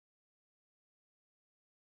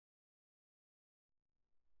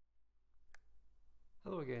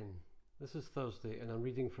Hello again. This is Thursday and I'm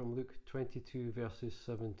reading from Luke 22 verses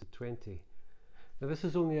 7 to 20. Now this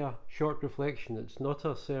is only a short reflection. It's not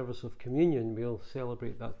a service of communion. We'll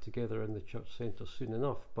celebrate that together in the church centre soon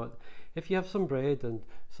enough. But if you have some bread and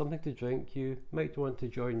something to drink, you might want to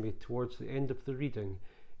join me towards the end of the reading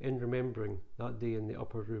in remembering that day in the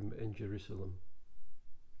upper room in Jerusalem.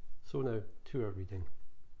 So now to our reading.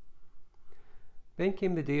 Then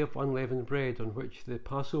came the day of unleavened bread, on which the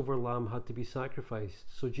Passover lamb had to be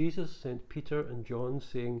sacrificed. So Jesus sent Peter and John,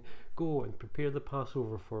 saying, "Go and prepare the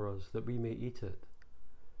Passover for us, that we may eat it."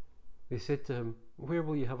 They said to him, "Where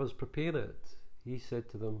will you have us prepare it?" He said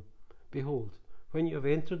to them, "Behold, when you have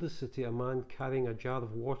entered the city, a man carrying a jar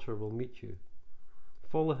of water will meet you.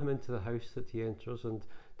 Follow him into the house that he enters, and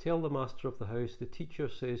tell the master of the house, 'The teacher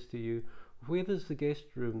says to you, where is the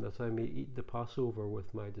guest room that I may eat the Passover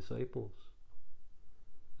with my disciples?'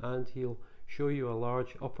 And he'll show you a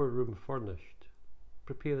large upper room furnished.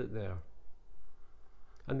 Prepare it there."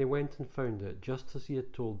 And they went and found it, just as he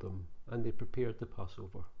had told them, and they prepared the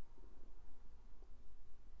Passover.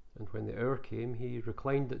 And when the hour came, he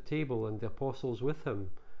reclined at table, and the apostles with him.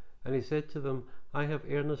 And he said to them, "I have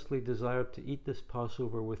earnestly desired to eat this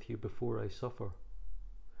Passover with you before I suffer.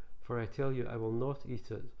 For I tell you, I will not eat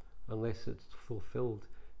it unless it's fulfilled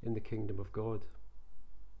in the kingdom of God."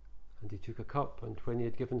 And he took a cup, and when he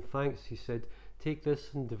had given thanks, he said, "Take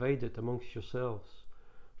this and divide it amongst yourselves.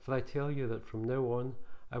 For I tell you that from now on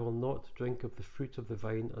I will not drink of the fruit of the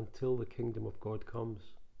vine until the kingdom of God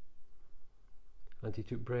comes." And he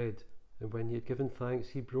took bread, and when he had given thanks,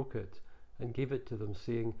 he broke it, and gave it to them,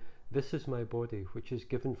 saying, "This is my body, which is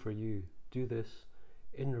given for you. Do this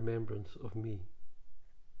in remembrance of me."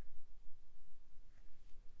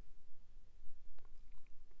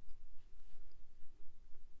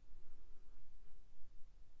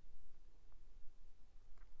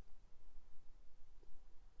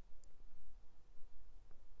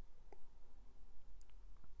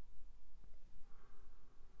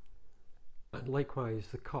 And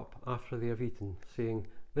likewise the cup after they have eaten, saying,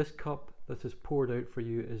 "This cup that is poured out for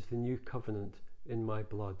you is the new covenant in my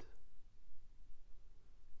blood."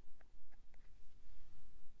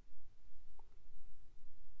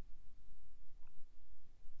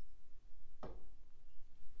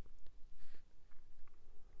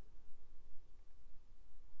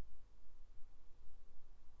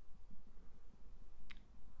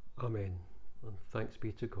 Amen, and thanks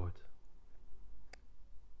be to God.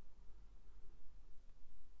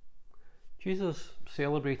 Jesus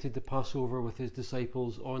celebrated the Passover with his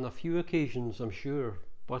disciples on a few occasions, I'm sure,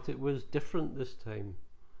 but it was different this time.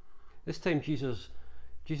 This time Jesus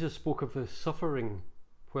spoke of the suffering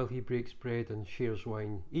while he breaks bread and shares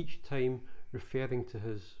wine, each time referring to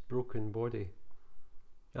his broken body.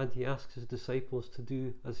 And he asks his disciples to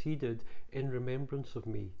do as he did in remembrance of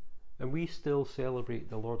me. And we still celebrate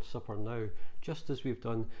the Lord's Supper now, just as we've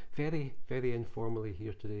done very, very informally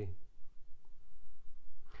here today.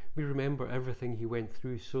 We remember everything he went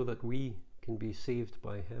through so that we can be saved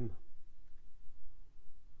by him.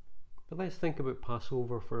 But let's think about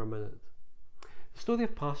Passover for a minute. The story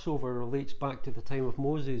of Passover relates back to the time of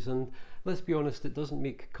Moses, and let's be honest, it doesn't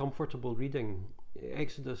make comfortable reading.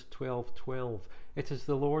 Exodus 12:12, "It is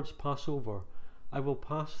the Lord's Passover. I will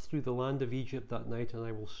pass through the land of Egypt that night, and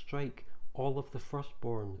I will strike all of the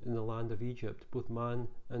firstborn in the land of Egypt, both man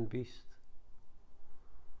and beast."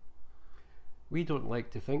 We don't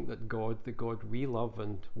like to think that God, the God we love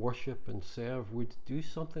and worship and serve, would do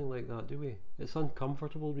something like that, do we? It's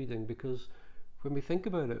uncomfortable reading because when we think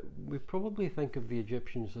about it, we probably think of the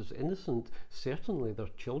Egyptians as innocent. Certainly their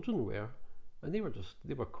children were, and they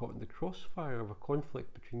were caught in the crossfire of a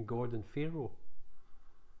conflict between God and Pharaoh.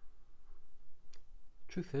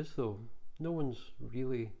 Truth is though, no one's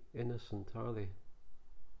really innocent, are they?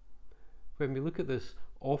 When we look at this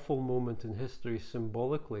awful moment in history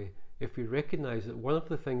symbolically, if we recognise that one of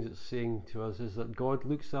the things it's saying to us is that God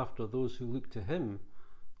looks after those who look to him,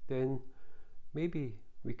 then maybe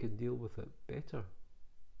we could deal with it better.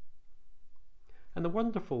 And the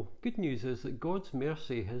wonderful good news is that God's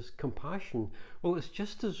mercy, his compassion, well, it's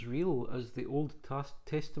just as real as the Old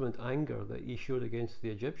Testament anger that he showed against the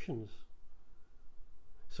Egyptians.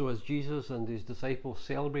 So as Jesus and his disciples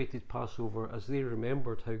celebrated Passover, as they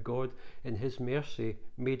remembered how God in his mercy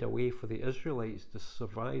made a way for the Israelites to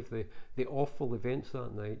survive the awful events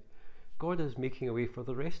that night, God is making a way for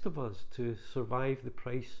the rest of us to survive the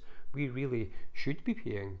price we really should be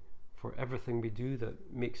paying for everything we do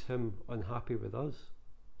that makes him unhappy with us.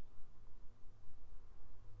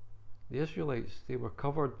 The Israelites, they were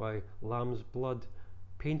covered by lamb's blood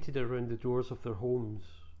painted around the doors of their homes.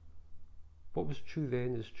 What was true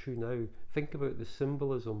then is true now. Think about the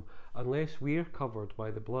symbolism. Unless we're covered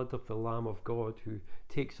by the blood of the Lamb of God who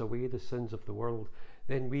takes away the sins of the world,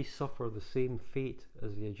 then we suffer the same fate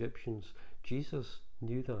as the Egyptians. Jesus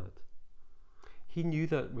knew that. He knew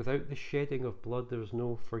that without the shedding of blood there's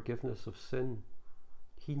no forgiveness of sin.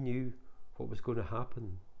 He knew what was going to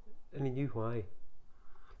happen, and he knew why.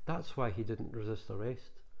 That's why he didn't resist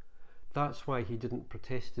arrest. That's why he didn't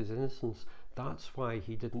protest his innocence. That's why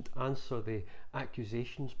he didn't answer the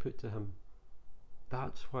accusations put to him.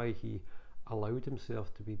 That's why he allowed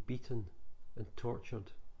himself to be beaten and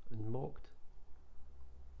tortured and mocked.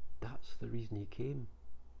 That's the reason he came.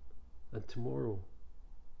 And tomorrow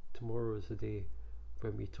is the day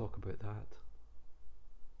when we talk about that.